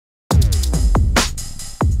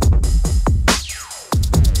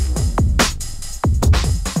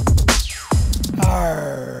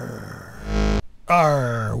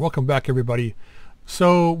welcome back everybody.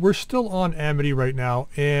 So we're still on Amity right now,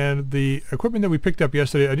 and the equipment that we picked up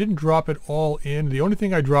yesterday, I didn't drop it all in. The only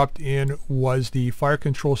thing I dropped in was the fire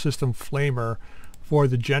control system flamer for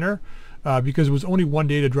the Jenner, because it was only one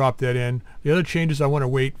day to drop that in. The other changes I want to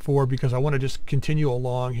wait for because I want to just continue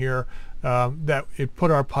along here, that it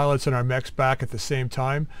put our pilots and our mechs back at the same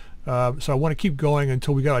time. So I want to keep going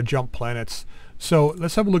until we got to jump planets. So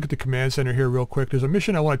let's have a look at the command center here real quick. There's a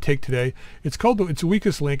mission I want to take today. It's called, it's the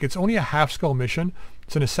weakest link. It's only a half skull mission.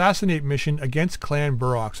 It's an assassinate mission against Clan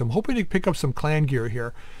Burrock. So I'm hoping to pick up some clan gear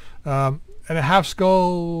here. And a half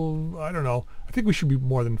skull, I don't know. I think we should be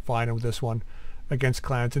more than fine with this one against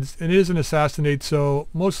clans. It is an assassinate, so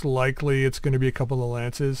most likely it's going to be a couple of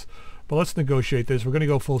lances. But let's negotiate this. We're going to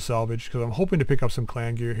go full salvage because I'm hoping to pick up some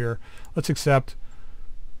clan gear here. Let's accept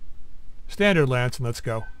standard lance and let's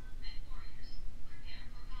go.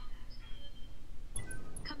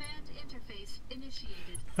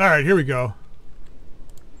 All right, here we go.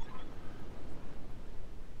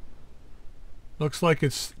 Looks like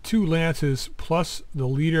it's 2 lances plus the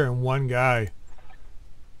leader and 1 guy.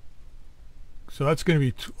 So that's going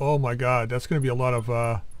to be, oh my god, that's going to be a lot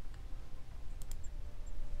of,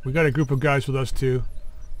 we got a group of guys with us too,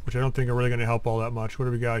 which I don't think are really going to help all that much. What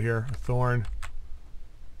do we got here? A thorn.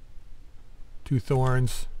 2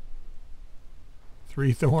 thorns.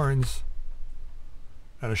 3 thorns.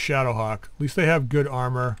 And a Shadowhawk. At least they have good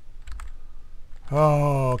armor.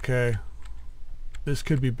 Oh, okay. This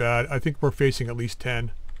could be bad. I think we're facing at least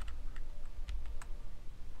 10.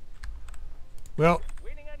 Well,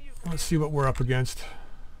 let's see what we're up against.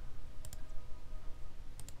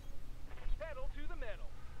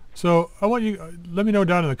 So I want you, let me know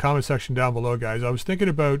down in the comment section down below, guys. I was thinking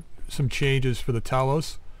about some changes for the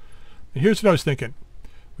Talos. And here's what I was thinking.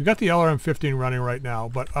 We got the LRM-15 running right now,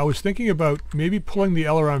 but I was thinking about maybe pulling the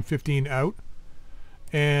LRM-15 out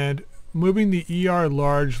and moving the ER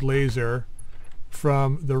large laser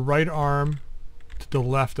from the right arm to the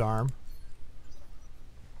left arm,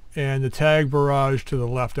 and the tag barrage to the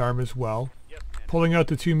left arm as well. Pulling out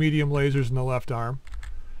the 2 medium lasers in the left arm,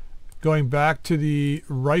 going back to the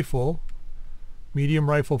rifle, medium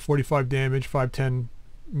rifle, 45 damage, 510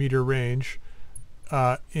 meter range,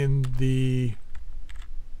 in the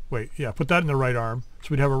put that in the right arm. So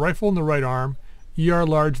we'd have a rifle in the right arm, ER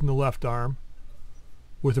large in the left arm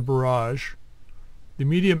with a barrage. The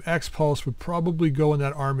medium X pulse would probably go in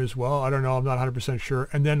that arm as well. I don't know, I'm not 100% sure.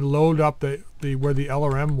 And then load up the where the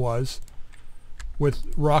LRM was with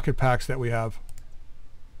rocket packs that we have.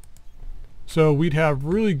 So we'd have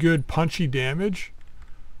really good punchy damage.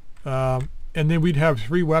 And then we'd have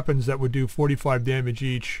 3 weapons that would do 45 damage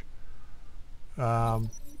each.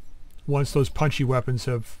 Once those punchy weapons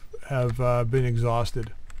have been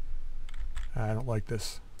exhausted. I don't like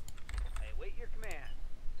this. I await your command.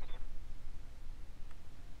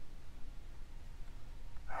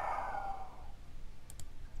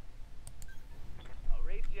 I'll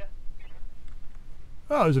race you.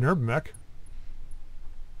 Oh, there's an urban mech.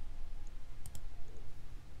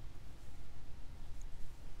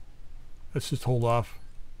 Let's just hold off.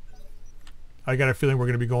 I got a feeling we're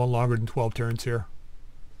going to be going longer than 12 turns here.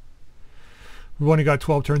 We've only got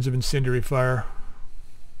 12 turns of incendiary fire.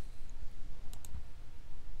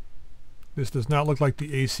 This does not look like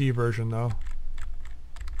the AC version though.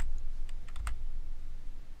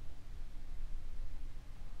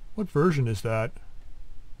 What version is that?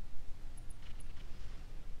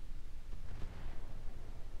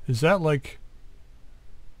 Is that like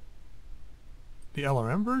the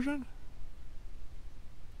LRM version?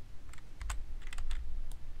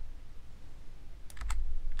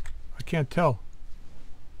 I can't tell.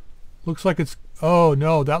 Looks like it's, oh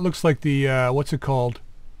no, that looks like the, what's it called?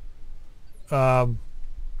 That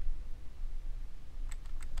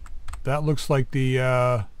looks like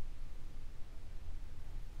the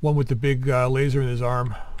one with the big laser in his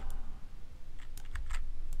arm.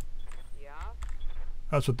 Yeah.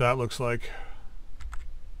 That's what that looks like.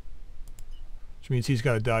 Which means he's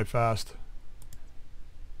got to die fast.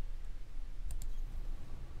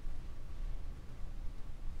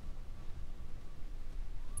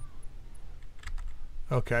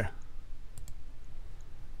 Okay.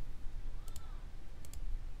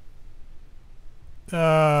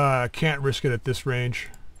 I can't risk it at this range.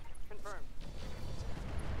 Confirmed.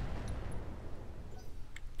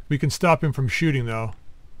 We can stop him from shooting though.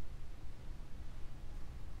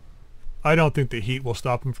 I don't think the heat will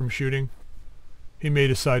stop him from shooting. He may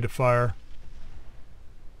decide to fire.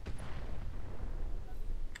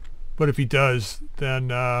 But if he does, then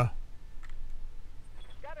Got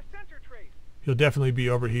a center trace. he'll definitely be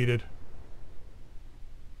overheated.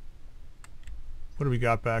 What do we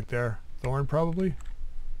got back there? Thorn, probably?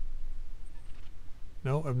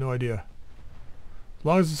 No, I have no idea. As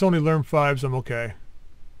long as it's only learn 5s, I'm okay.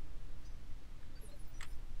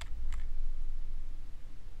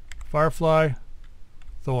 Firefly,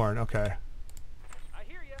 Thorn, okay. I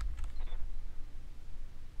hear ya.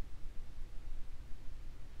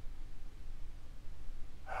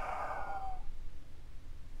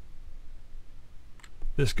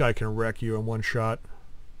 This guy can wreck you in one shot.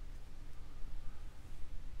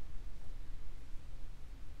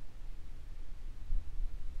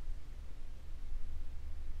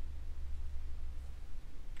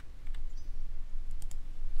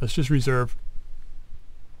 Let's just reserve.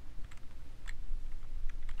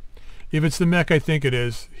 If it's the mech I think it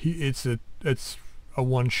is, it's a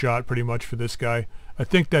one shot pretty much for this guy. I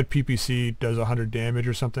think that PPC does 100 damage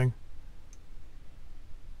or something.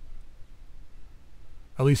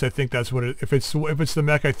 At least I think that's what it, if it's the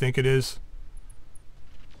mech I think it is.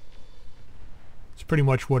 It's pretty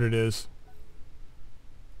much what it is.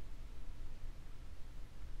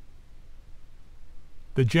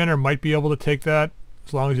 The Jenner might be able to take that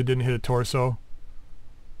as long as it didn't hit a torso.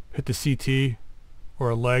 Hit the CT or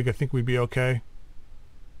a leg, I think we'd be okay.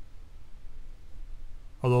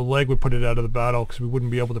 Although a leg would put it out of the battle because we wouldn't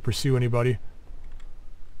be able to pursue anybody.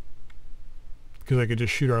 Because I could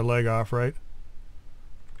just shoot our leg off, right?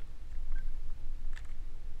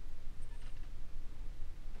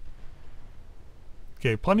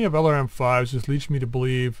 Okay, plenty of LRM-5s. This leads me to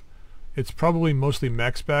believe it's probably mostly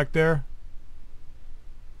mechs back there.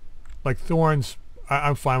 Like Thorns,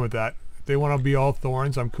 I'm fine with that. If they want to be all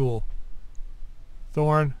Thorns, I'm cool.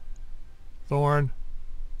 Thorn, Thorn,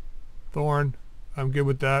 Thorn. I'm good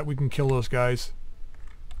with that. We can kill those guys.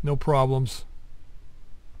 No problems.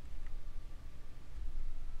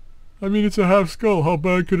 I mean, it's a half skull. How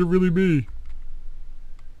bad could it really be?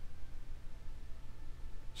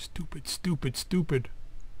 Stupid, stupid, stupid.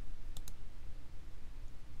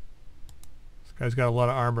 This guy's got a lot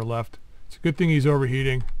of armor left. It's a good thing he's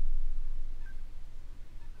overheating.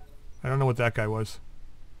 I don't know what that guy was.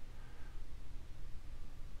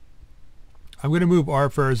 I'm going to move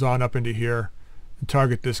ARRRs on up into here and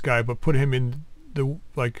target this guy, but put him in the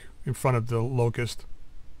in front of the locust.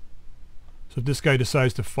 So if this guy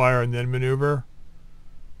decides to fire and then maneuver,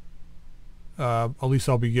 at least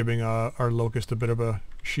I'll be giving our locust a bit of a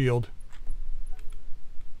shield.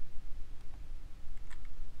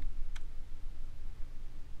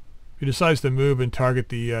 If he decides to move and target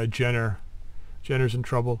the Jenner's in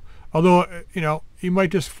trouble. Although, you know, he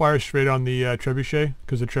might just fire straight on the trebuchet,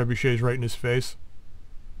 because the trebuchet is right in his face.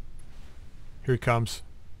 Here he comes.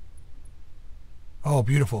 Oh,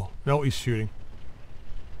 beautiful. No, he's shooting.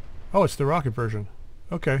 Oh, it's the rocket version.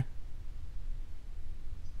 Okay.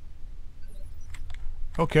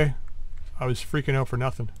 Okay. I was freaking out for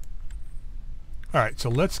nothing. Alright, so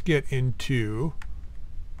let's get into...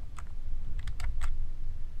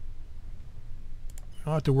 I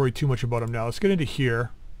don't have to worry too much about him now. Let's get into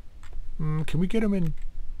here. Can we get him in?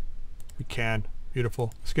 We can.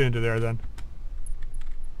 Beautiful. Let's get into there then.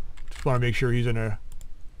 Just want to make sure he's in a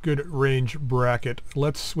good range bracket.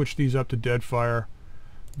 Let's switch these up to dead fire.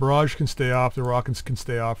 Barrage can stay off. The rockets can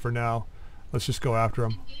stay off for now. Let's just go after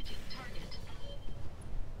him.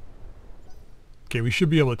 Okay, we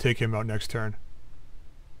should be able to take him out next turn.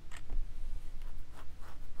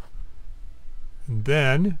 And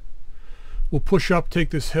then we'll push up,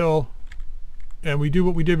 take this hill, and we do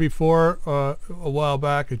what we did before a while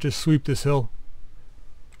back, is just sweep this hill.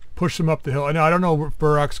 Push them up the hill. Now I don't know if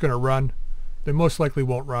Burrock's going to run. They most likely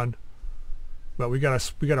won't run. But we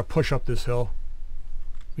gotta push up this hill.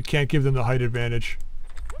 We can't give them the height advantage.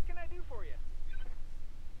 What can I do for you?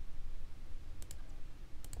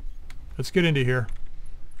 Let's get into here.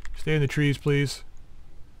 Stay in the trees, please.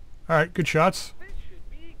 Alright, good shots. This should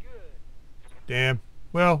be good. Damn.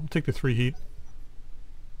 Well, we'll take the 3 heat.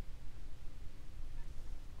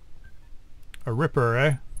 A ripper,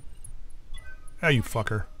 eh? Ah, you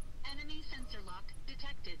fucker. Enemy sensor lock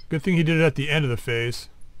detected. Good thing he did it at the end of the phase.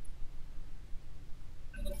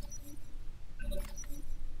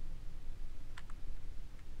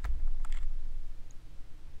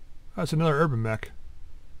 That's another urban mech.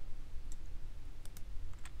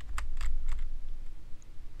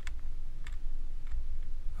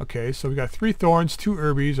 Okay, so we got 3 thorns, 2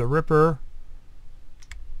 herbies, a ripper.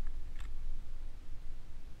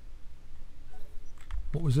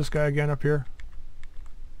 What was this guy again up here?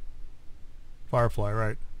 Firefly,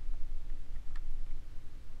 right.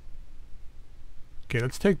 Okay,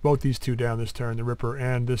 let's take both these 2 down this turn, the ripper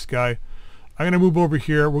and this guy. I'm going to move over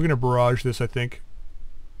here. We're going to barrage this, I think.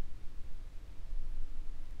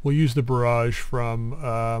 We'll use the barrage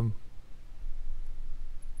from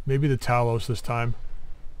maybe the Talos this time.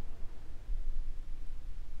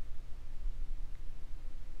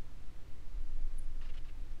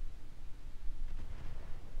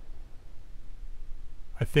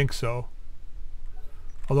 I think so.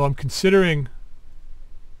 Although I'm considering...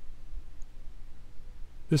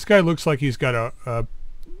 This guy looks like he's got a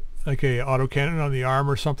like a autocannon on the arm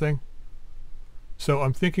or something. So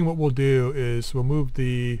I'm thinking what we'll do is we'll move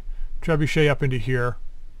the trebuchet up into here.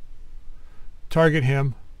 Target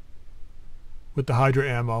him with the Hydra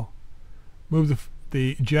ammo. Move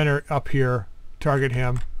the Jenner up here. Target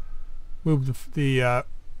him. Move the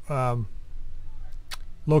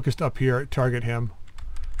Locust up here. Target him.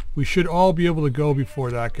 We should all be able to go before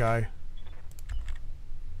that guy.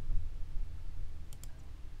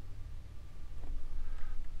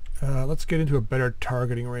 Let's get into a better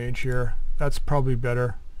targeting range here. That's probably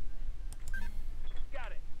better.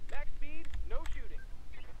 Got it. Max speed, no shooting.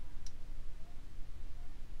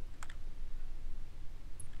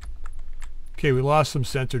 Okay, we lost some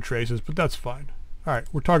sensor traces, but that's fine. Alright,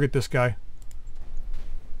 we'll target this guy.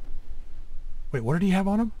 Wait, what did he have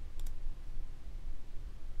on him?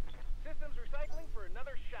 Systems recycling for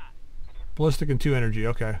another shot. Ballistic and 2 energy,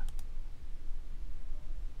 okay.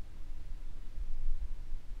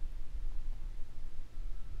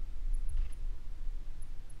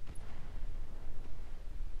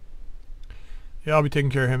 Yeah, I'll be taking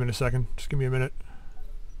care of him in a second. Just give me a minute.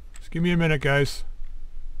 Just give me a minute, guys.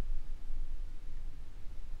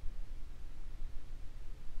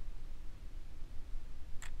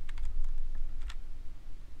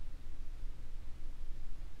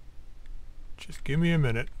 Just give me a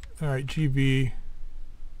minute. Alright, GB.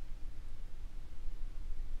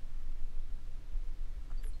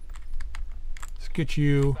 Let's get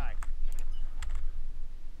you.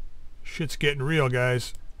 Shit's getting real,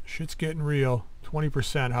 guys. Shit's getting real.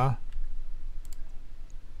 20%, huh?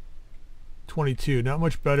 22. Not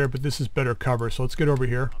much better, but this is better cover. So let's get over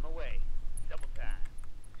here. On the way. Double time.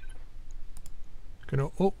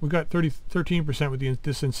 Oh, we got 13% with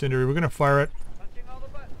this incendiary. We're gonna fire it. Punching all the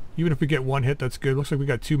buttons. Even if we get one hit, that's good. Looks like we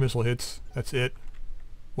got 2 missile hits. That's it.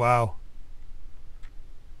 Wow.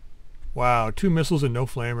 Wow, 2 missiles and no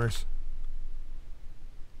flamers.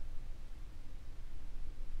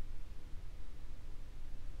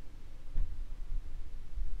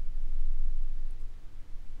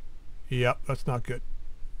 Yep, that's not good.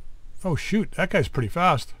 Oh shoot, that guy's pretty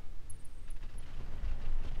fast.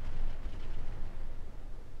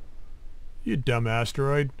 You dumb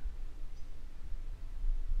asteroid.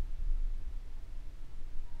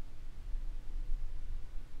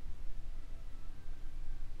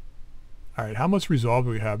 Alright, how much resolve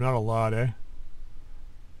do we have? Not a lot, eh?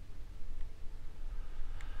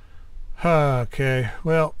 Okay,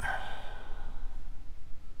 well...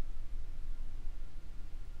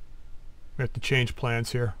 we have to change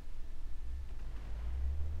plans here.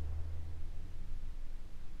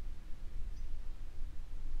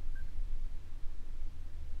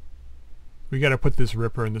 We got to put this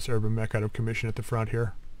Ripper and this Urban Mech out of commission at the front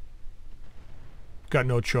here. Got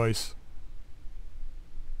no choice.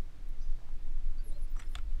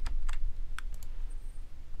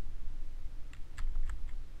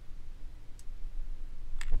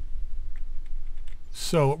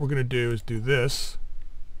 So what we're going to do is do this.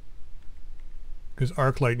 Because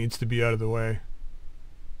Arclight needs to be out of the way.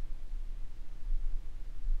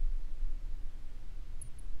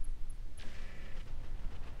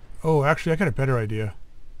 Oh, actually, I got a better idea.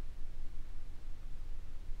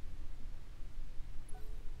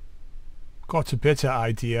 Got a better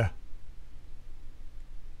idea.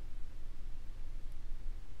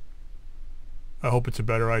 I hope it's a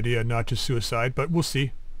better idea, not just suicide, but we'll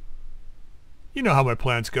see. You know how my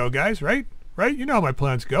plans go, guys, right? Right? You know how my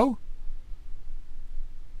plans go.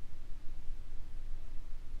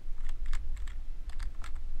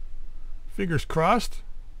 Fingers crossed.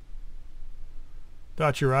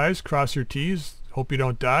 Dot your I's, cross your T's. Hope you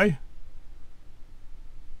don't die.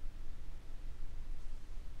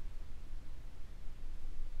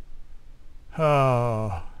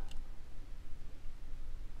 Oh.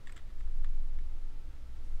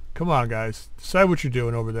 Come on, guys. Decide what you're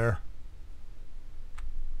doing over there.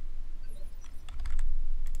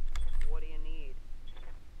 What do you need?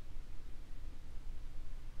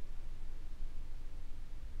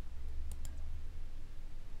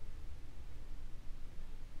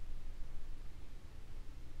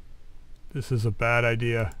 This is a bad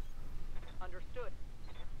idea. Understood.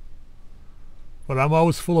 But I'm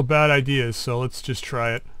always full of bad ideas, so let's just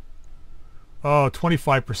try it. Oh,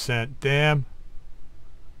 25%. Damn.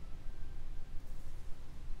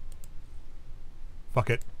 Fuck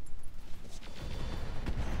it.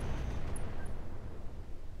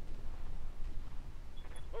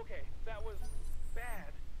 Okay, that was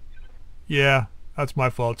bad. Yeah, that's my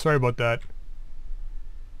fault. Sorry about that.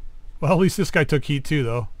 Well, at least this guy took heat too,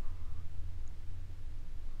 though.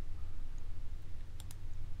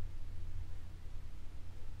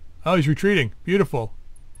 Oh, he's retreating. Beautiful.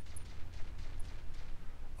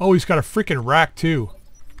 Oh, he's got a freaking rack too.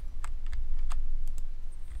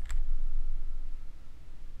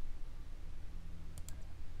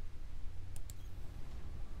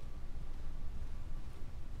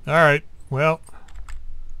 Alright, well.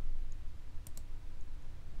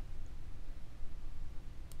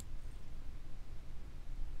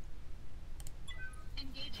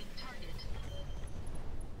 Engaging target.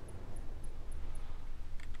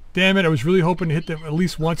 Damn it, I was really hoping to hit them at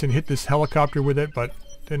least once and hit this helicopter with it, but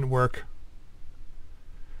didn't work.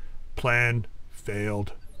 Plan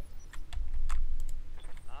failed.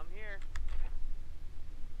 I'm here.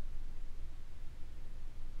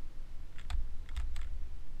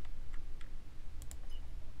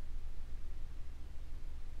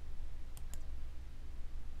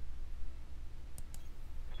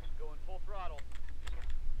 Going full throttle.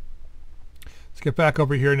 Let's get back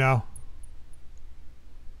over here now.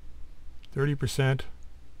 30%.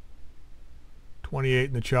 28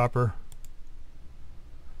 in the chopper.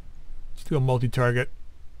 Let's do a multi-target.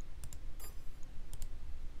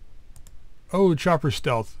 Oh, the chopper's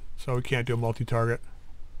stealth, so we can't do a multi-target.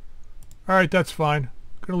 Alright, that's fine.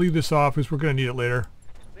 Gonna leave this off because we're gonna need it later.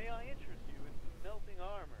 May I interest you in melting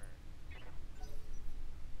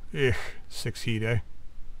armor? Ugh, 6 heat, eh?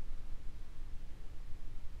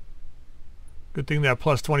 Good thing that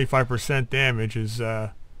plus 25% damage is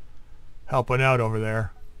helping out over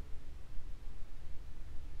there.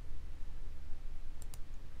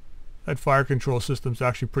 That fire control system's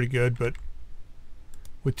actually pretty good, but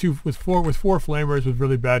with four flamers with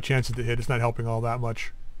really bad chances to hit, it's not helping all that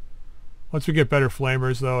much. Once we get better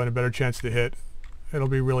flamers though and a better chance to hit, it'll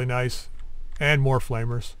be really nice. And more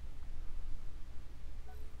flamers.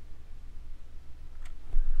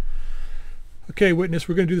 Okay, Witness,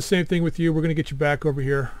 we're going to do the same thing with you. We're going to get you back over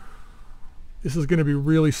here. This is going to be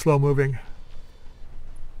really slow moving.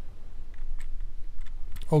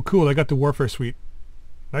 Oh cool, I got the warfare suite.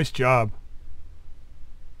 Nice job.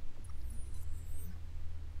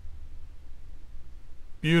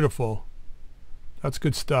 Beautiful. That's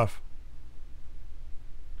good stuff.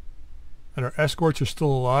 And our escorts are still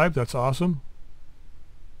alive. That's awesome.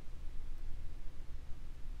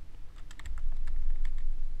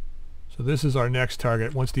 So this is our next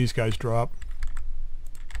target once these guys drop.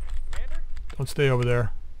 Commander? Don't stay over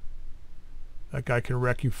there. That guy can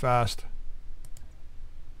wreck you fast.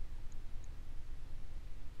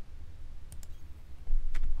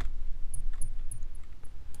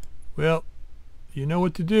 Well, you know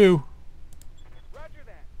what to do. Roger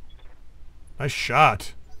that. Nice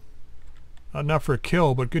shot. Not enough for a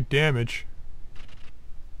kill, but good damage.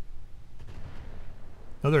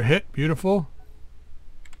 Another hit. Beautiful.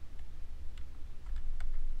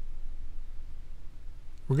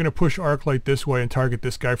 We're going to push arc light this way and target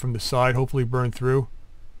this guy from the side. Hopefully burn through.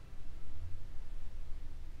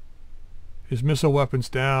 His missile weapon's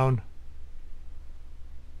down.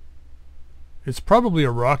 It's probably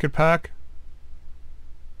a rocket pack.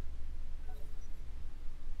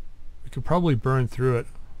 We could probably burn through it.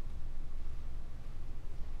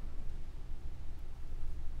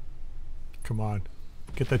 Come on.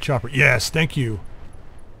 Get that chopper. Yes, thank you.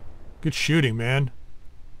 Good shooting, man.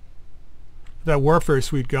 That warfare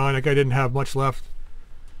suite gone, that guy didn't have much left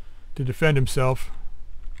to defend himself.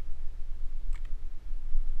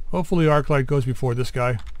 Hopefully Arclight goes before this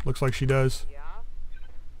guy. Looks like she does. Yeah?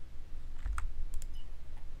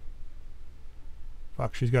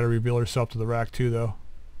 Fuck, she's got to reveal herself to the rack too, though.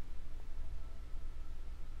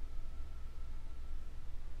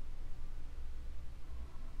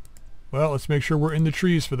 Well, let's make sure we're in the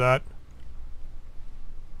trees for that.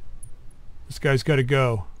 This guy's got to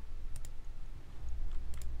go.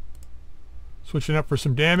 Switching up for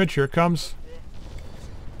some damage. Here it comes.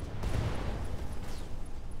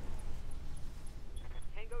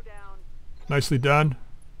 Tango down. Nicely done.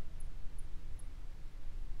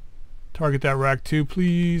 Target that rack too,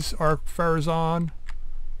 please. Arc Farazan.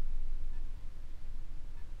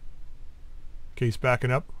 Okay, he's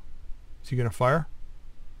backing up. Is he going to fire?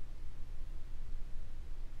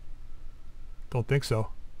 Don't think so.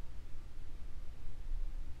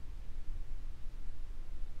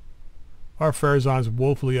 Our Farazan's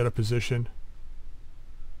woefully out of position.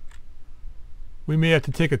 We may have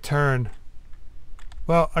to take a turn.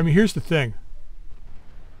 Well, I mean, here's the thing.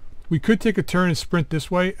 We could take a turn and sprint this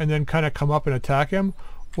way and then kind of come up and attack him.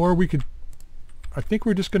 Or we could... I think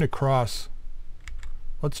we're just going to cross.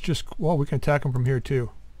 Let's just... Well, we can attack him from here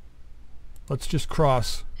too. Let's just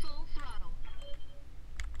cross. Full throttle.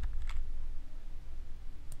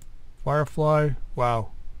 Firefly.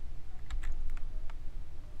 Wow.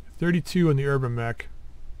 32 on the urban mech.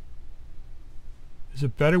 Is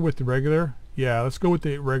it better with the regular? Yeah, let's go with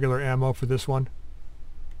the regular ammo for this one.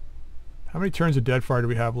 How many turns of deadfire do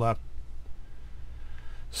we have left?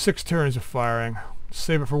 6 turns of firing.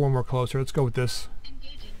 Save it for one more closer. Let's go with this.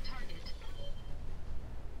 Engaging target.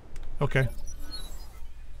 Okay.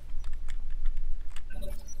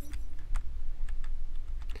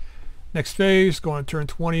 Next phase, go on turn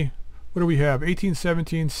 20. What do we have? 18,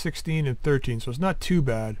 17, 16, and 13. So it's not too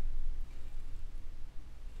bad.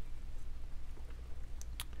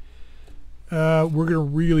 We're going to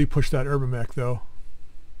really push that urban mech though.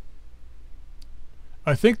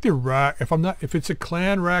 I think the rack, if it's a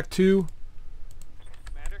clan rack 2,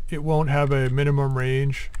 Commander? it won't have a minimum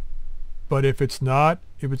range. But if it's not,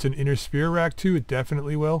 if it's an inner sphere rack 2, it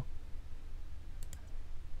definitely will.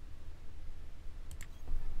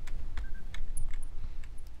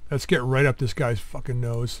 Let's get right up this guy's fucking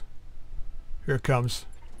nose. Here it comes.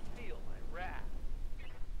 Feel my wrath.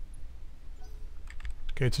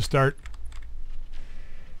 Okay, it's a start.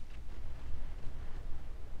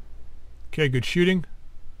 Okay, good shooting.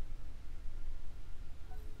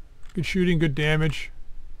 Good shooting, good damage.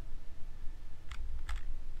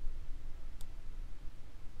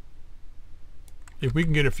 If we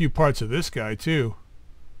can get a few parts of this guy too.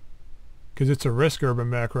 Because it's a risk urban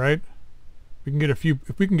mech, right? We can get a few,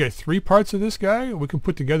 if we can get 3 parts of this guy, we can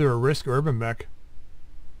put together a risk urban mech.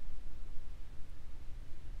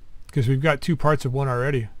 Because we've got 2 parts of one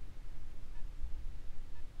already.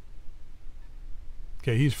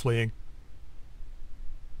 Okay, he's fleeing.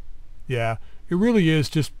 Yeah, it really is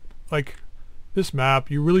just like this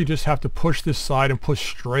map, you really just have to push this side and push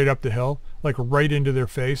straight up the hill, like right into their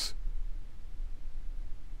face.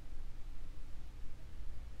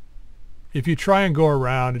 If you try and go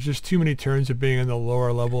around, it's just too many turns of being in the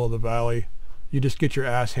lower level of the valley. You just get your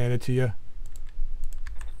ass handed to you.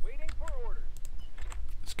 Waiting for orders.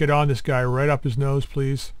 Let's get on this guy right up his nose,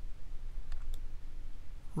 please.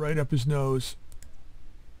 Right up his nose.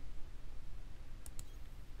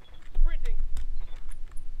 Sprinting.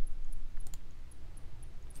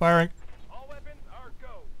 Firing. All weapons are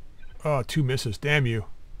go. Oh, 2 misses. Damn you.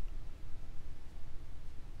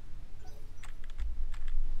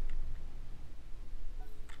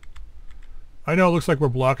 I know it looks like we're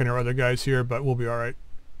blocking our other guys here, but we'll be alright.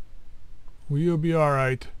 We'll be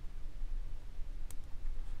alright.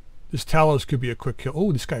 This Talos could be a quick kill.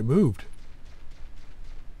 Oh, this guy moved.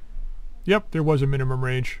 Yep, there was a minimum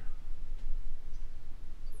range.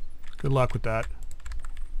 Good luck with that.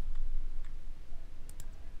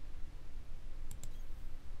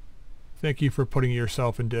 Thank you for putting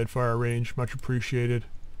yourself in deadfire range. Much appreciated.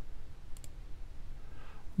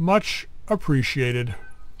 Much appreciated.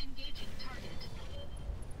 Engaging target.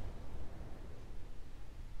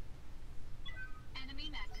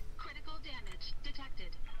 Enemy mech. Critical damage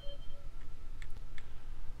detected.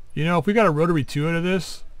 You know, if we got a rotary 2 out of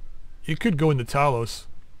this, it could go into Talos.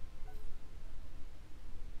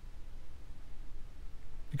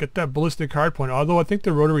 You get that ballistic hardpoint. Although I think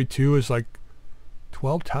the rotary 2 is like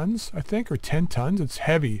 12 tons, I think, or 10 tons. It's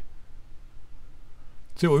heavy.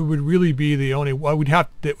 So it would really be the only... Well, we'd have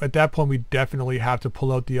to, at that point, we'd definitely have to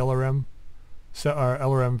pull out the LRM,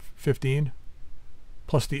 LRM 15,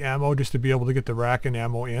 plus the ammo, just to be able to get the rack and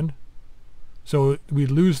ammo in. So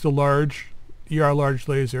we'd lose the large, ER large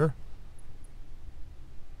laser.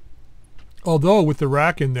 Although with the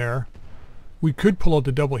rack in there, we could pull out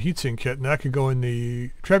the double heatsink kit, and that could go in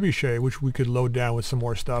the trebuchet, which we could load down with some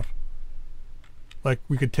more stuff. Like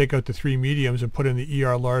we could take out the 3 mediums and put in the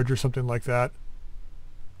ER large or something like that.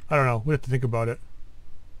 I don't know. We'd have to think about it.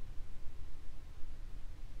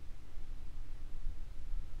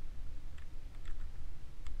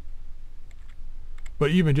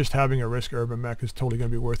 But even just having a risk urban mech is totally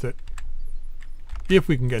going to be worth it. If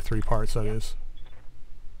we can get 3 parts, that is.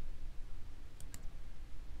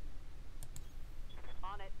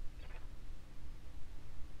 On it.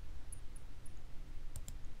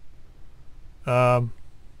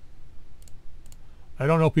 I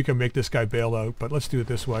don't know if we can make this guy bail out, but let's do it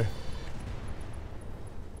this way.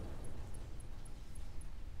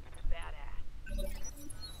 Badass.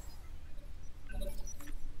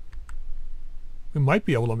 We might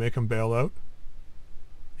be able to make him bail out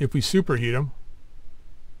if we superheat him.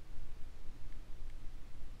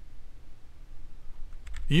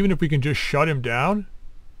 Even if we can just shut him down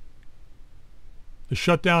The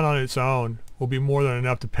shutdown on its own will be more than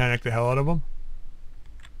enough to panic the hell out of them.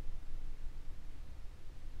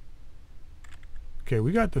 Okay,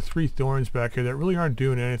 we got the 3 thorns back here that really aren't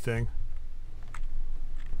doing anything.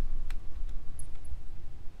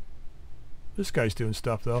 This guy's doing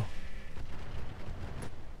stuff though.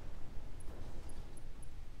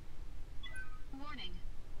 Warning.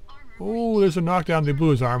 Armor Oh, there's a knockdown. They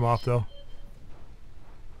blew his arm off though.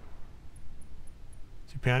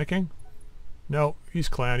 Is he panicking? No, he's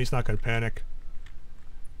clan. He's not going to panic.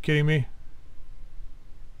 Kidding me?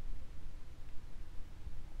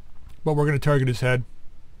 But we're going to target his head.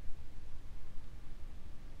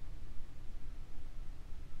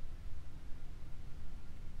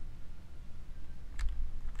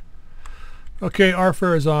 Okay,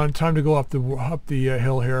 ARRR is on. Time to go up the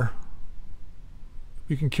hill here.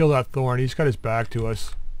 We can kill that thorn. He's got his back to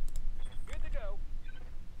us. Good to go.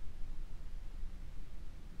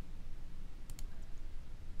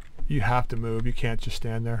 You have to move. You can't just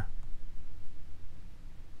stand there.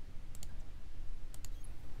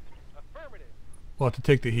 Affirmative. We'll have to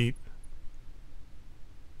take the heat.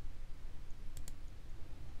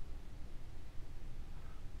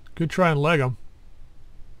 Could try and leg him.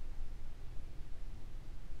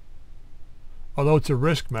 Although it's a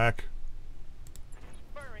risk, Mac.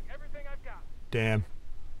 Firing everything I've got. Damn.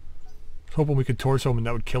 I was hoping we could torso him and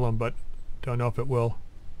that would kill him, but don't know if it will.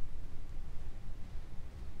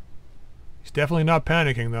 He's definitely not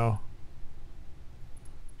panicking, though.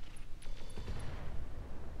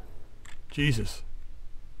 Jesus.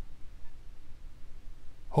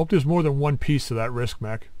 Hope there's more than one piece to that risk,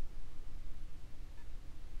 Mac.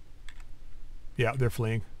 Yeah, they're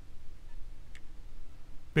fleeing.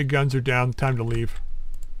 Big guns are down. Time to leave.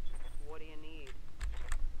 What do you need?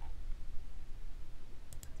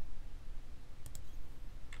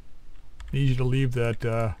 Need you to leave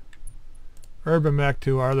that urban mech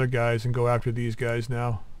to our other guys and go after these guys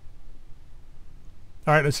now.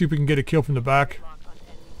 Alright, let's see if we can get a kill from the back. Lock on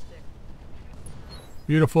enemy 6.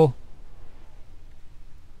 Beautiful.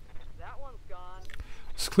 That one's gone.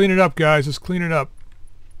 Let's clean it up, guys. Let's clean it up.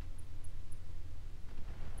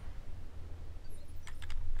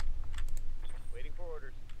 Waiting for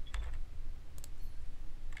orders.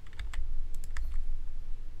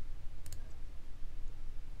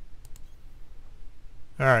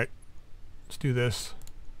 Alright. Let's do this.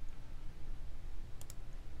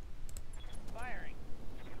 Firing.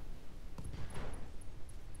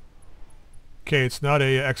 Okay, it's not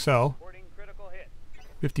a XL. Reporting critical hit.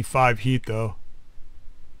 55 heat, though.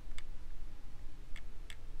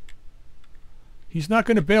 He's not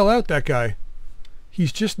going to bail out, that guy.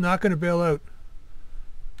 He's just not going to bail out.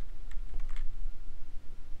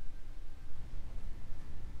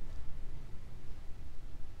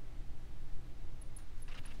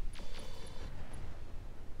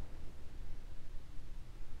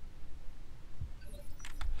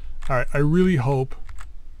 Alright, I really hope,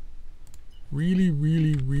 really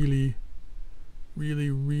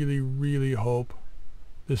hope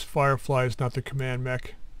this Firefly is not the command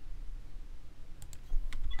mech.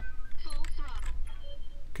 full throttle.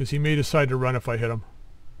 Because he may decide to run if I hit him.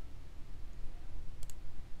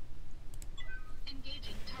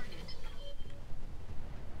 Engaging target.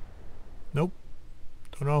 Nope.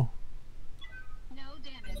 Don't know. No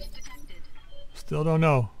damage detected. Still don't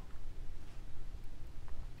know.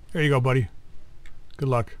 There you go, buddy. Good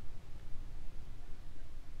luck.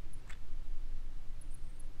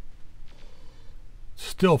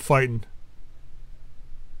 Still fighting.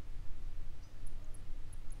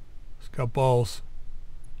 He's got balls.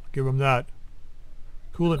 I'll give him that.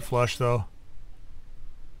 Coolant flush, though.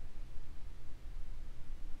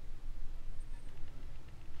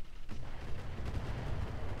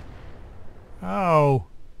 Ow.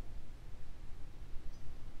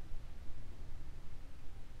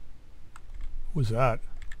 What was that?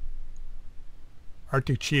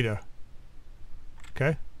 Arctic cheetah.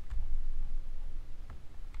 Okay.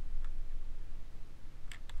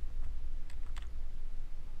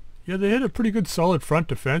 Yeah, they hit a pretty good solid front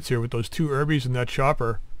defense here with those 2 Irbies and that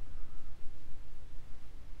chopper.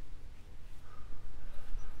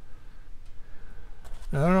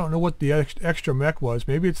 Now, I don't know what the extra mech was.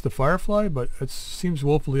 Maybe it's the Firefly, but it seems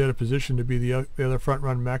woefully out of position to be the other front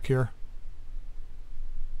run mech here.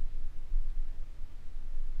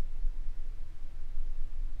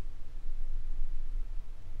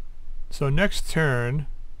 So next turn,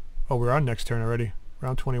 oh, we're on next turn already,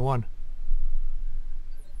 round 21.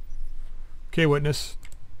 Okay, witness.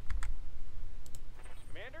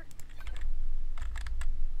 Commander?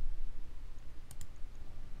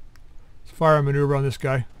 Let's fire a maneuver on this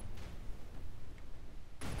guy.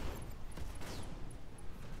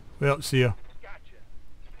 Well, see ya. Gotcha.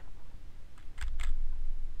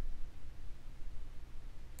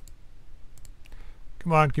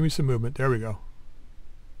 Come on, give me some movement. There we go.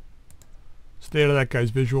 Stay out of that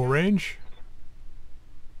guy's visual range.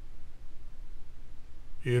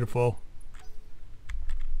 Beautiful.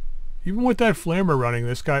 Even with that flamer running,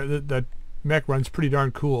 this guy, that mech runs pretty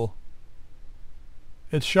darn cool.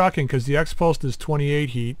 It's shocking because the X-Pulse is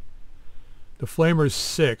 28 heat. The flamer is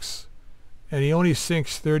 6. And he only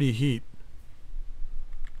sinks 30 heat.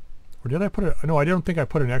 Or did I put it? No, I don't think I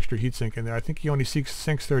put an extra heat sink in there. I think he only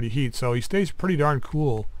sinks 30 heat. So he stays pretty darn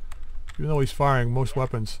cool. Even though he's firing most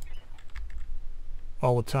weapons.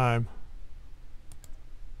 All the time.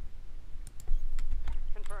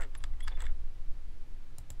 Confirmed.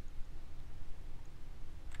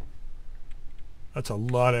 That's a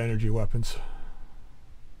lot of energy weapons.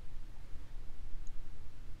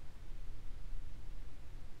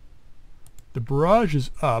 The barrage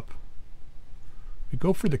is up. We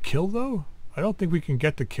go for the kill though? I don't think we can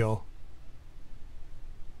get the kill.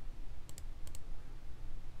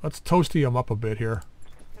 Let's toasty him up a bit here.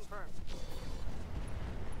 Confirmed.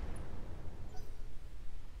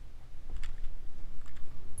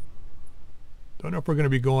 Don't know if we're going to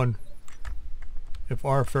be going, if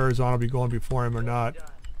ARRR is on, I'll be going before him or not. Done.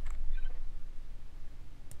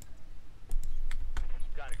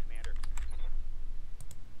 Got it, Commander.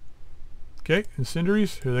 Okay,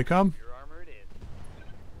 incendiaries, here they come. Your armor it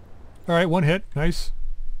is. Alright, one hit, nice.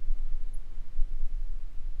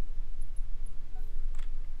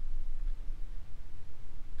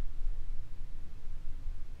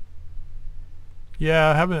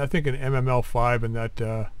 Yeah, having, I think, an MML5 in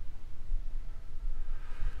that,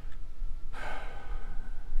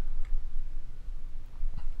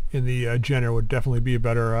 in the Jenner would definitely be a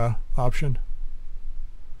better option.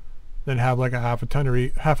 Then have like a half a ton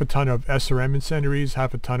of SRM incendiaries,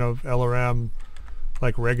 half a ton of LRM,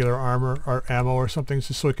 like regular armor or ammo or something,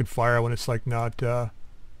 just so it could fire when it's like not Full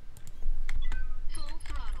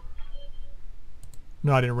throttle.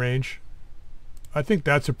 not in range. I think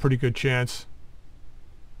that's a pretty good chance.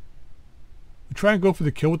 We try and go for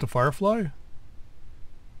the kill with the Firefly.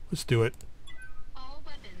 Let's do it. All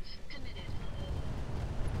weapons committed.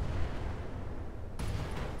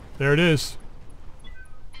 There it is.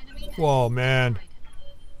 Enemy Whoa, man.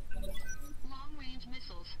 destroyed. Long-range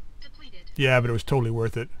missiles depleted. Yeah, but it was totally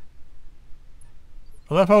worth it.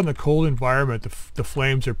 I love how in the cold environment the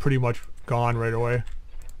flames are pretty much gone right away.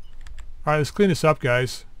 Alright, let's clean this up,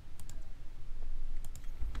 guys.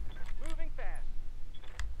 Moving fast.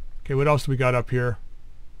 Okay, what else do we got up here?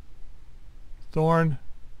 Thorn.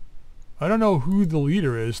 I don't know who the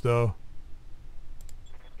leader is, though.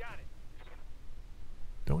 Got it.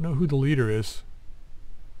 Don't know who the leader is.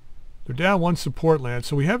 They're down one support land,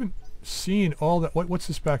 so we haven't seen all that. What's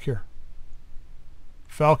this back here?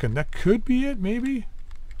 Falcon. That could be it, maybe?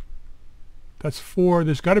 That's 4.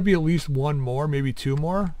 There's got to be at least one more, maybe 2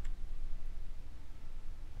 more.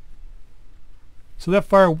 So that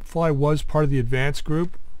Firefly was part of the advanced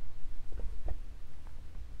group.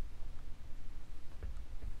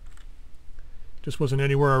 Just wasn't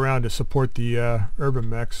anywhere around to support the urban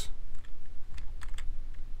mechs.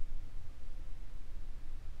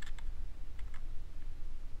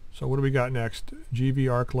 So what do we got next? GV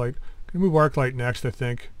Arclight. Gonna move Arclight next, I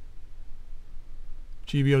think.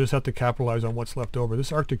 GV will just have to capitalize on what's left over.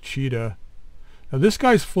 This Arctic Cheetah. Now this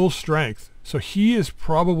guy's full strength, so he is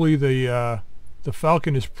probably the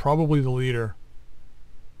Falcon is probably the leader.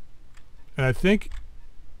 And I think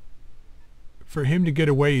for him to get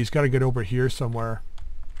away, he's got to get over here somewhere.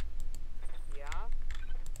 Yeah.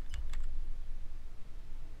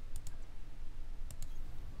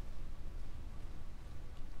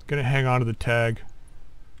 Gonna hang on to the tag,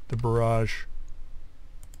 the barrage.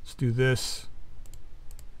 Let's do this.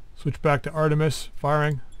 Switch back to Artemis,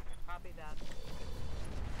 firing. Copy that.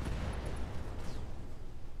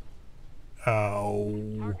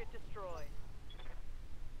 Oh. Target destroyed.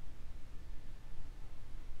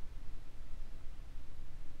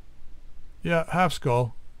 Yeah, half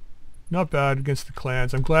skull. Not bad against the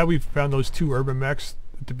clans. I'm glad we found those 2 urban mechs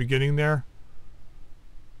at the beginning there.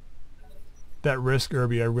 That risk,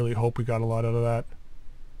 Irby, I really hope we got a lot out of that.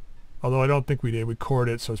 Although I don't think we did. We cored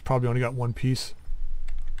it, so it's probably only got 1 piece.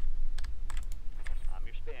 I'm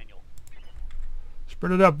your spaniel.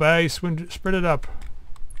 Spread it up, Bay. Spread it up.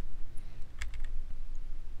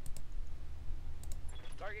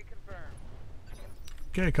 Target confirmed.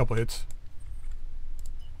 Okay, a couple hits.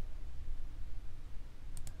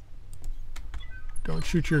 Don't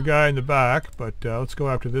shoot your guy in the back, but let's go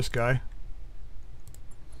after this guy.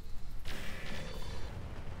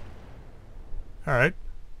 Alright.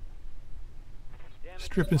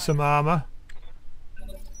 Stripping some armor.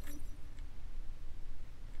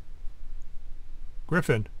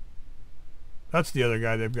 Griffin. That's the other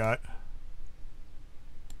guy they've got.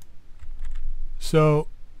 So,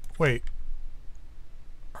 wait.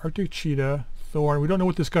 Arctic Cheetah, Thorn. We don't know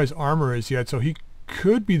what this guy's armor is yet, so he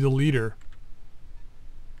could be the leader.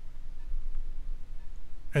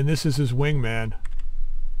 And this is his wingman.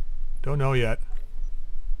 Don't know yet.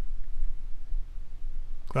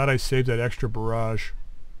 Glad I saved that extra barrage.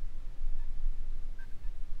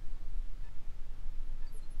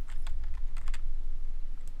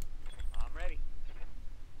 I'm ready.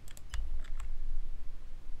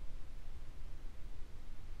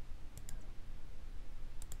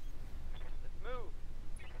 Let's move.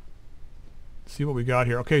 Let's see what we got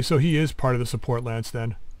here. Okay, so he is part of the support lance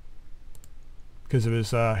then. Because of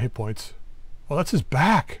his hit points. Oh, that's his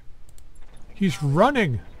back. He's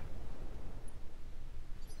running.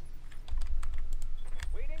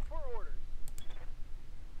 Waiting for orders.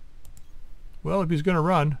 Well, if he's going to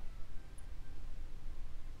run,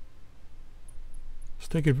 let's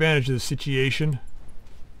take advantage of the situation.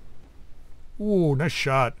 Ooh, nice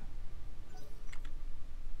shot.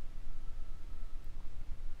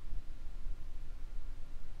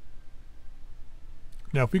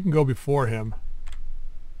 Now, if we can go before him.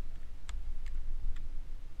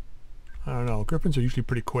 I don't know. Griffins are usually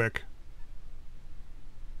pretty quick.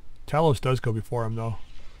 Talos does go before him, though.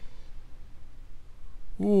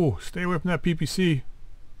 Ooh, stay away from that PPC.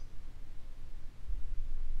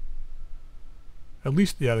 At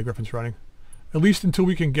least, yeah, the Griffin's running. At least until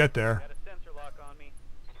we can get there. Got a sensor lock on me.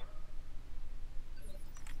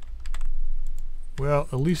 Well,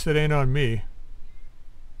 at least it ain't on me.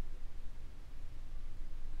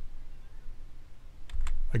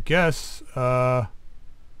 I guess,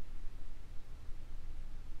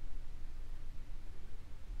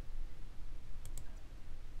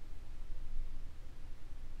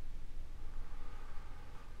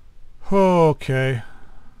 okay.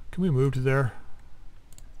 Can we move to there?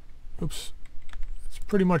 Oops. It's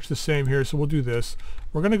pretty much the same here, so we'll do this.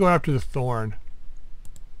 We're going to go after the Thorn.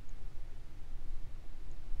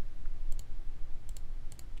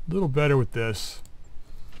 A little better with this.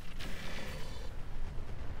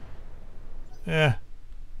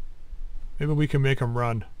 Maybe we can make him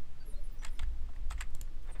run.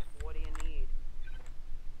 What do you need?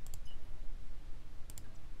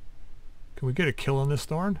 Can we get a kill on this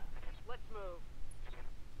Thorn? Let's move.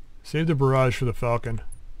 Save the barrage for the Falcon.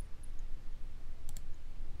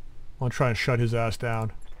 I'll try and shut his ass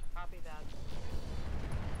down. Copy that.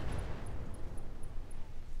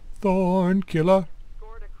 Thorn killer.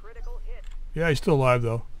 Scored a critical hit. Yeah, he's still alive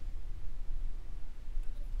though.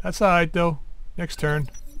 That's alright though. Next turn.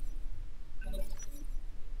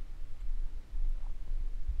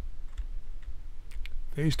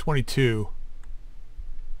 Phase 22.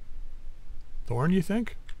 Thorn, you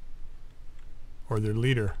think? Or their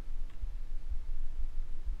leader?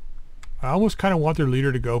 I almost kind of want their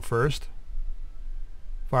leader to go first.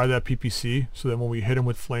 Fire that PPC so that when we hit him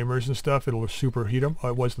with flamers and stuff, it'll superheat him. Oh,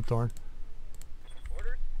 it was the Thorn.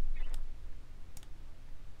 Orders?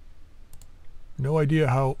 No idea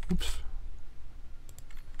how... Oops.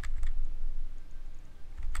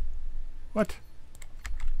 What?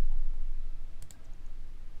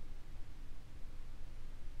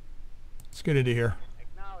 Let's get into here.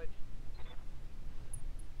 Acknowledge.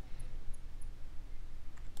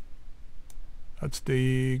 That's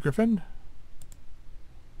the Griffin.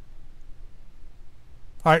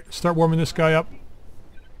 Alright, start warming this guy up.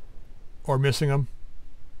 Or missing him.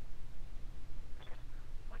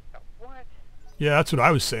 What the what? Yeah, that's what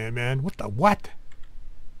I was saying, man. What the what?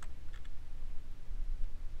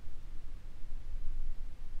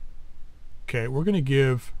 Okay, we're going to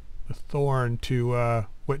give the Thorn to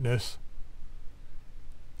Witness.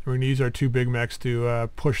 We're going to use our two Big Mechs to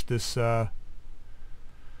push this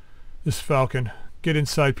this Falcon. Get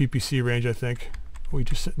inside PPC range, I think. Oh, he's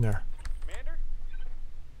just sitting there. Commander?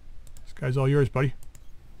 This guy's all yours, buddy.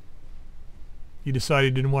 He decided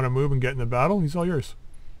he didn't want to move and get in the battle. He's all yours.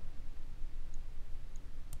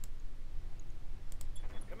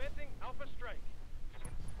 Commencing Alpha Strike.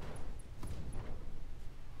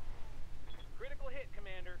 Critical hit,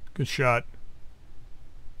 Commander. Good shot.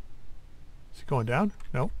 Is he going down?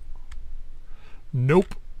 No.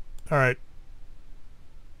 Nope. Alright.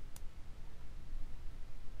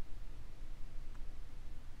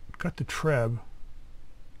 Got the Treb.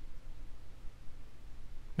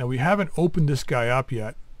 Now we haven't opened this guy up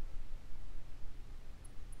yet.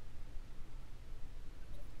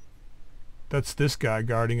 That's this guy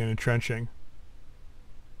guarding and entrenching.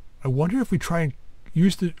 I wonder if we try and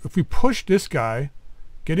use the... If we push this guy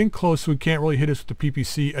Get in close so we can't really hit us with the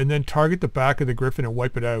PPC, and then target the back of the Griffin and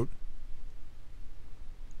wipe it out.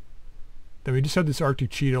 Then we just have this Arctic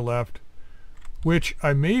Cheetah left, which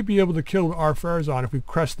I may be able to kill ARRRs on if we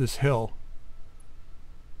crest this hill.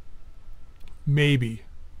 Maybe.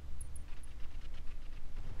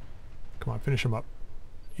 Come on, finish him up.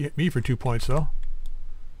 He hit me for 2 points though.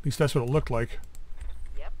 At least that's what it looked like.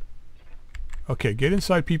 Yep. Okay, get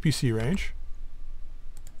inside PPC range.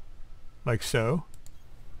 Like so.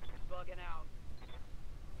 Bugging out.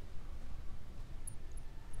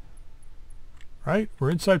 Right,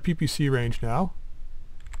 we're inside PPC range now.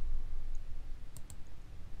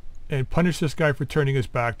 And punish this guy for turning his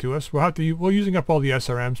back to us. We'll have to. We're using up all the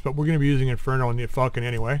SRMs, but we're going to be using Inferno on the Falcon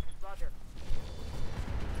anyway. Roger.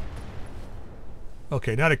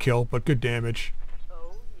 Okay, not a kill, but good damage.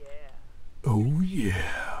 Oh yeah. Oh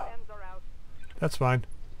yeah. Ends are out. That's fine.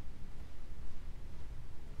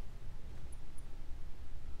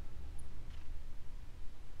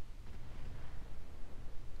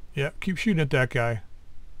 Yeah, keep shooting at that guy.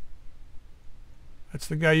 That's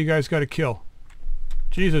the guy you guys got to kill.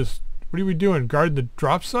 Jesus, what are we doing? Guarding the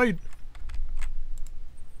drop site?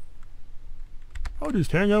 I'll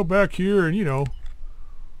just hang out back here and, you know,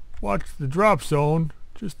 watch the drop zone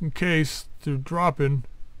just in case they're dropping.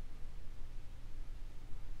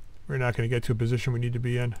 We're not going to get to a position we need to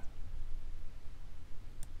be in.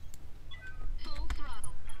 Full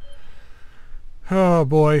throttle. Oh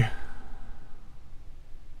boy.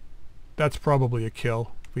 That's probably a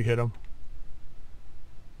kill if we hit him.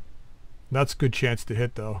 That's a good chance to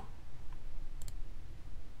hit though.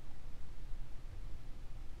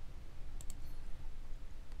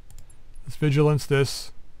 Let's vigilance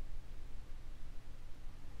this.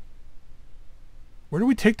 Where do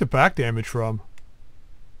we take the back damage from?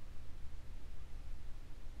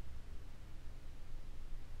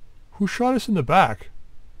 Who shot us in the back?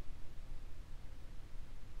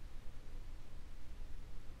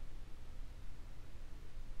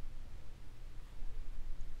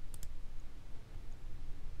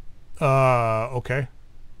 Okay.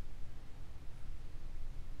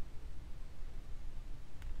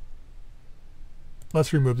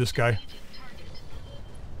 Let's remove this guy. Target.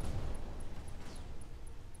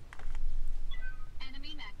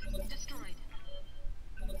 Enemy mech destroyed.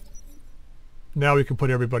 Now we can put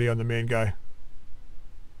everybody on the main guy.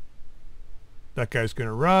 That guy's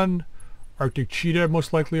gonna run. Arctic Cheetah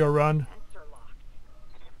most likely will run. Vents are locked.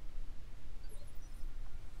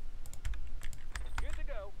 Good to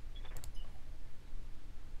go.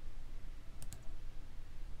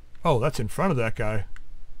 Oh, that's in front of that guy.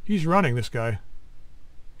 He's running, this guy.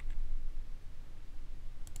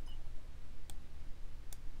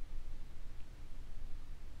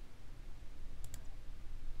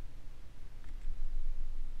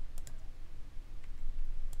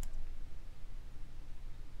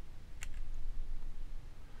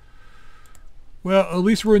 Well, at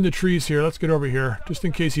least we're in the trees here. Let's get over here. Just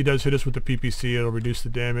in case he does hit us with the PPC, it'll reduce the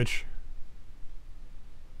damage.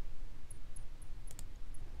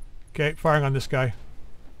 Okay, firing on this guy.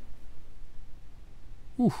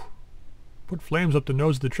 Oof. Put flames up the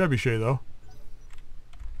nose of the trebuchet, though.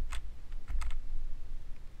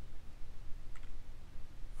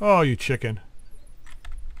 Oh, you chicken.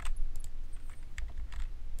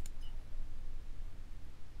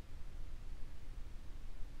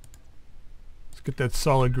 Let's get that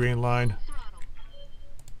solid green line.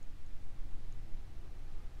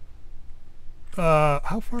 Throttle.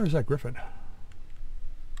 How far is that Griffin?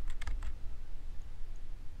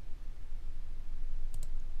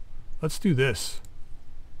 Let's do this.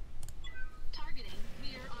 Targeting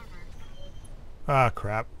rear armor. Ah,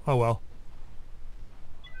 crap. Oh well.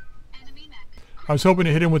 Enemy mech. I was hoping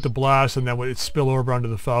to hit him with the blast and then it'd spill over onto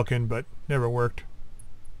the Falcon, but never worked.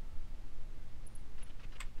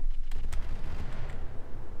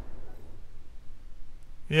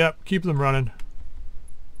 Yep, keep them running.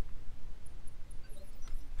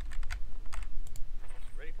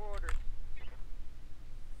 Ready for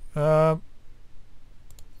orders.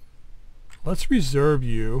 Let's reserve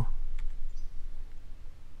you.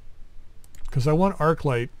 Because I want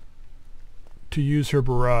Arclight to use her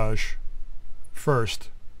barrage first.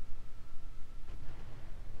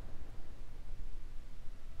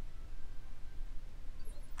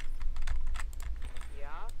 Yeah.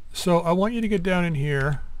 So I want you to get down in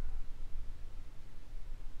here.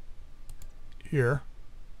 Here.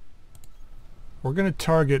 We're going to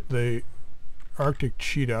target the Arctic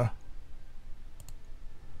Cheetah.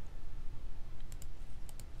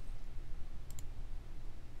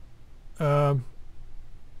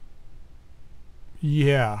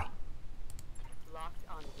 Yeah. Locked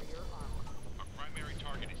on rear armor. Our primary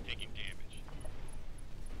target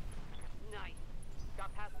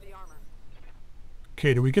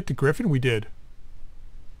Okay, did we get the Griffin? We did.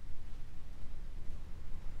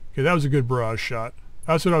 Okay, that was a good barrage shot.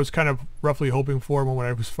 That's what I was kind of roughly hoping for when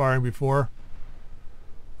I was firing before.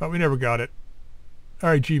 But we never got it.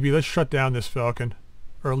 Alright, GB, let's shut down this Falcon.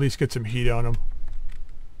 Or at least get some heat on him.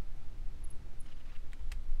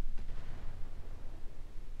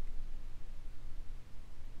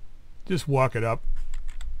 Just walk it up.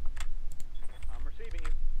 I'm receiving you.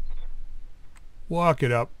 Walk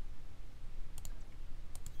it up.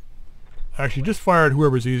 Actually, just fire at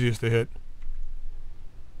whoever's easiest to hit.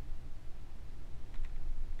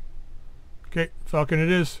 Okay, Falcon it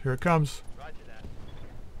is. Here it comes. Roger that.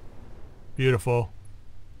 Beautiful.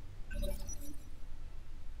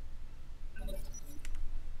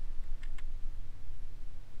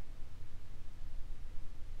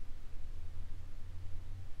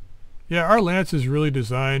 Yeah, our Lance is really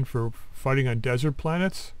designed for fighting on desert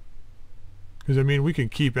planets. Because, I mean, we can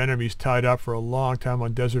keep enemies tied up for a long time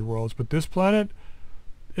on desert worlds. But this planet,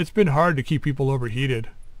 it's been hard to keep people overheated.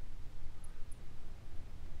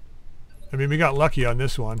 I mean, we got lucky on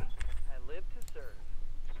this one. I live to serve.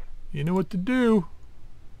 You know what to do.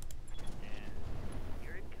 And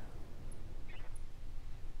here it comes.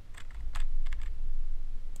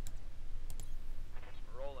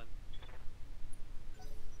 Rolling.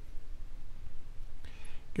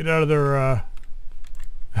 Get out of their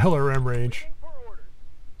LRM range. Waiting for orders.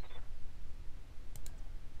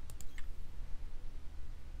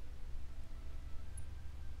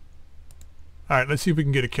 Alright, let's see if we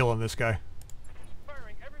can get a kill on this guy.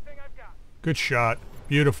 Firing everything I've got. Good shot.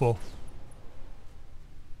 Beautiful.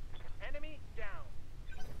 Enemy down.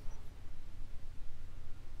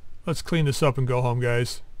 Let's clean this up and go home,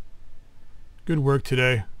 guys. Good work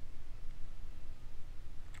today.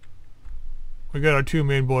 We got our two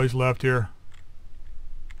main boys left here.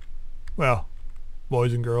 Well,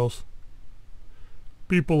 boys and girls.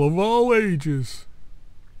 People of all ages.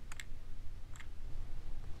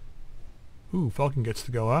 Ooh, Falcon gets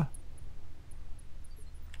to go, huh?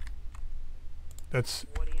 That's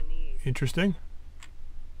What do you need? interesting.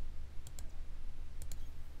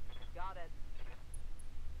 Got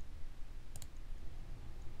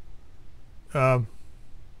it.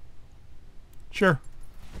 Sure.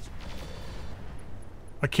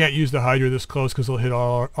 I can't use the Hydra this close because it'll hit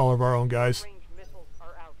all of our own guys. Range missiles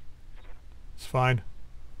are out. It's fine.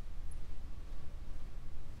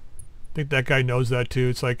 I think that guy knows that too.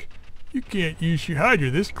 It's like, you can't use your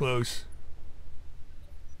Hydra this close.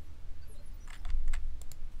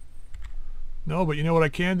 No, but you know what I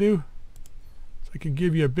can do? I can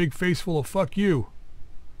give you a big face full of fuck you.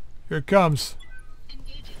 Here it comes.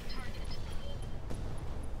 Engaging target.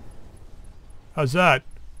 How's that?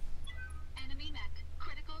 Enemy mech.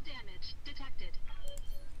 Critical damage detected.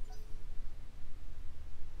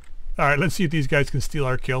 Alright, let's see if these guys can steal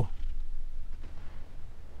our kill.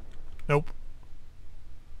 Nope.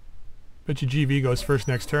 Bet you GV goes first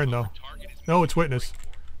next turn though. No, it's Witness.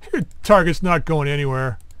 Your target's not going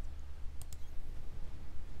anywhere.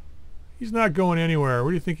 He's not going anywhere.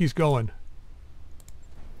 Where do you think he's going?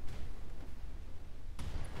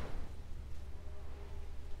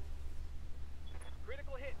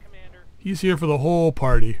 Critical hit, Commander. He's here for the whole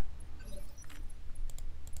party.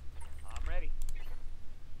 I'm ready.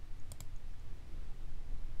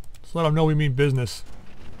 Just let him know we mean business.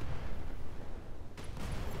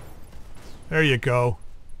 There you go.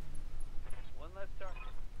 One less target.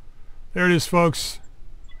 There it is, folks.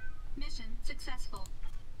 Mission successful.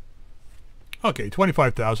 Okay,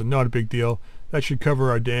 25,000. Not a big deal. That should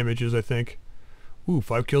cover our damages, I think. Ooh,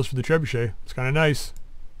 5 kills for the Trebuchet. It's kind of nice.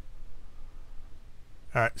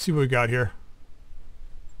 Alright, see what we got here.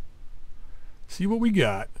 See what we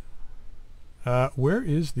got. Where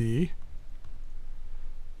is the...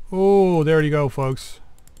 Oh, there you go, folks.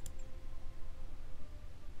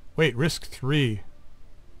 Wait, risk 3.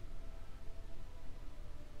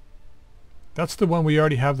 That's the one we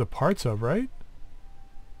already have the parts of, right?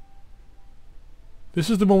 This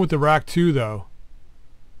is the one with the rack 2, though.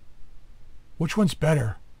 Which one's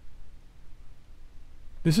better?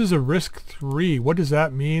 This is a risk 3. What does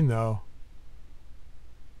that mean, though?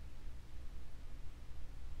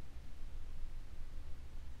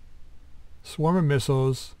 Swarm of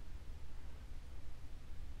missiles.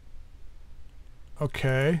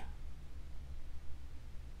 Okay.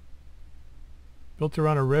 Built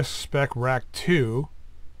around a risk spec rack 2.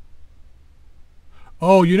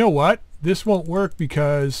 Oh, you know what? This won't work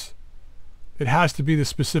because it has to be the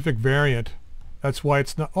specific variant. That's why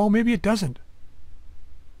it's not... Oh, maybe it doesn't.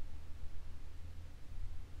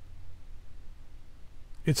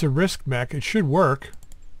 It's a risk mech. It should work.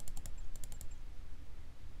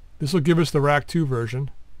 This will give us the Rack 2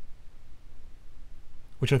 version,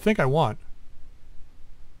 which I think I want.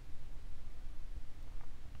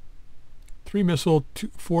 3 missile,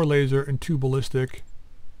 4 laser, and 2 ballistic.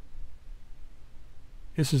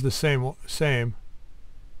 This is the same.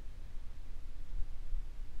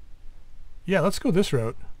 Yeah, let's go this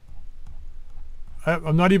route.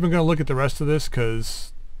 I'm not even going to look at the rest of this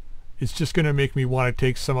because it's just going to make me want to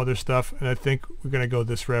take some other stuff, and I think we're going to go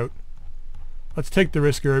this route. Let's take the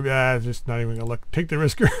risk early. Just not even going to look. Take the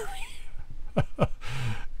risk early.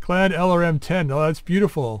 Clan LRM10. Oh, that's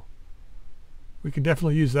beautiful. We can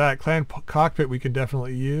definitely use that. Clan cockpit we can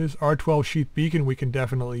definitely use. R12 sheath beacon we can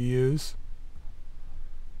definitely use.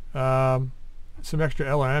 Some extra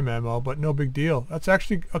LRM ammo, but no big deal. That's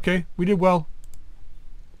actually okay. We did well.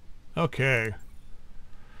 Okay.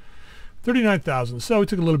 39,000. So we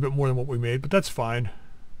took a little bit more than what we made, but that's fine.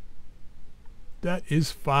 That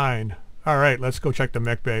is fine. All right, let's go check the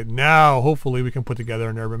mech bay. Now, hopefully, we can put together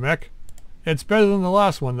an urban mech. It's better than the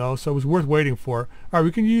last one, though, so it was worth waiting for. All right,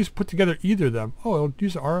 we can put together either of them. Oh, I'll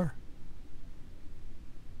use the ARRR.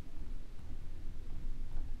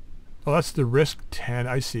 Oh, that's the Risk 10.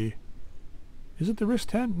 I see. Is it the Risk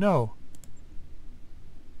 10? No.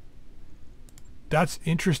 That's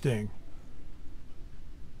interesting.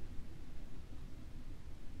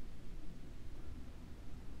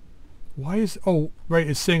 Why is... Oh, right,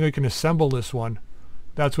 it's saying we can assemble this one.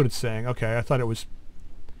 That's what it's saying. Okay, I thought it was...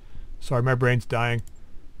 Sorry, my brain's dying.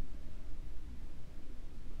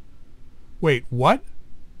 Wait, what?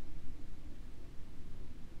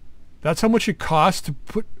 That's how much it costs to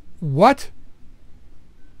put... What?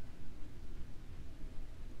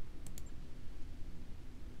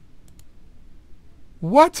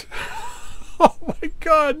 What? Oh my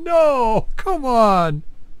god, no! Come on!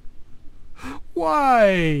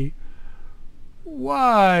 Why?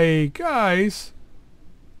 Why? Guys?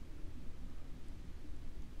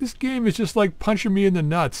 This game is just like punching me in the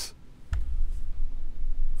nuts.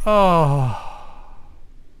 Oh.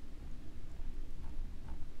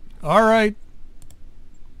 Alright.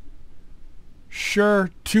 Sure,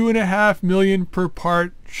 2.5 million per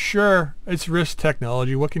part. Sure, it's Risk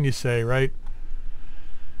technology. What can you say, right?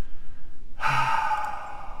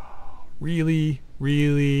 Really?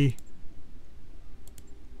 Really?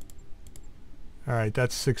 Alright,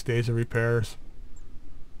 that's 6 days of repairs.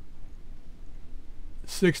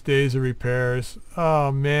 6 days of repairs.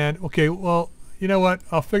 Oh man. Okay, well, you know what?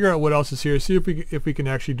 I'll figure out what else is here. See if we can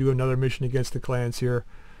actually do another mission against the clans here.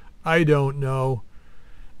 I don't know.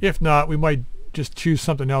 If not, we might just choose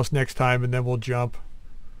something else next time and then we'll jump.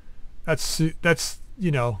 That's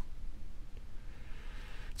you know,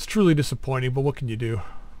 it's truly disappointing, but what can you do?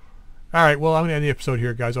 Alright, well, I'm going to end the episode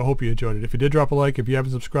here, guys. I hope you enjoyed it. If you did, drop a like. If you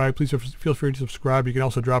haven't subscribed, please feel free to subscribe. You can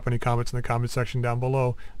also drop any comments in the comment section down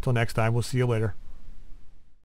below. Until next time, we'll see you later.